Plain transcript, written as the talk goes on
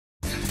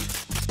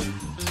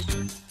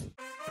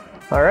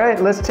All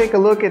right, let's take a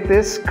look at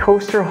this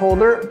coaster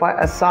holder by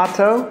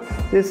Esatto.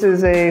 This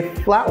is a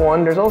flat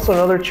one. There's also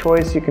another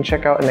choice you can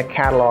check out in the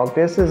catalog.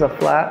 This is a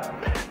flat,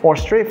 more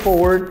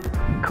straightforward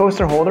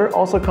coaster holder.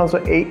 Also comes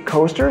with 8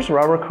 coasters,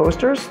 rubber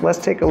coasters. Let's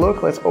take a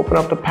look. Let's open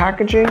up the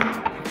packaging.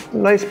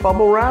 Nice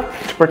bubble wrap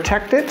to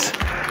protect it.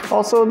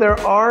 Also, there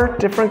are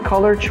different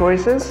color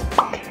choices.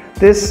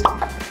 This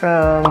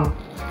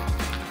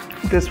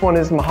one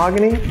is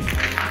mahogany.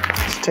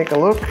 Let's take a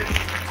look.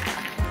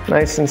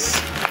 Nice and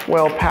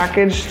well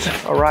packaged,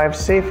 arrived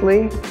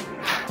safely.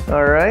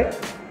 All right,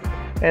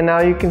 and now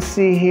you can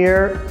see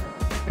here,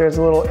 there's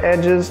little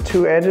edges,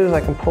 2 edges. I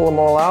can pull them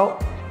all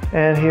out.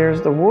 And here's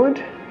the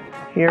wood.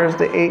 Here's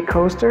the 8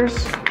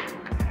 coasters.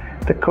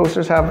 The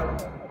coasters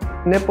have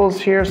nipples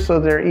here, so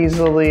they're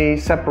easily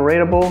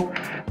separatable.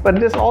 But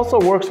this also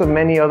works with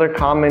many other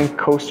common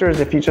coasters.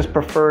 If you just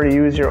prefer to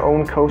use your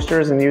own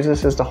coasters and use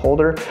this as the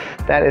holder,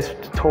 that is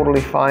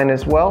totally fine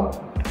as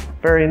well.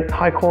 Very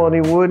high quality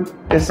wood.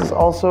 This is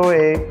also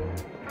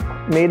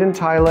made in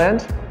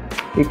Thailand.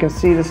 You can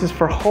see this is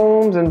for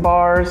homes and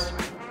bars.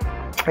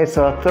 It's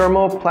a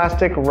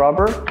thermoplastic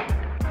rubber,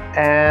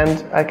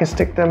 and I can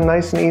stick them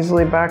nice and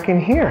easily back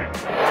in here.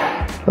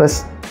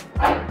 Let's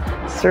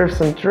serve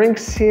some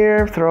drinks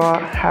here,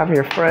 have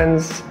your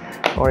friends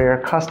or your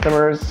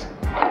customers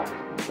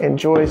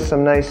enjoy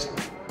some nice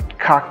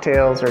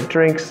cocktails or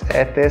drinks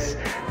at this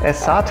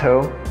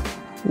Esatto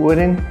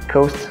wooden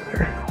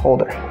coaster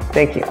holder.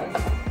 Thank you.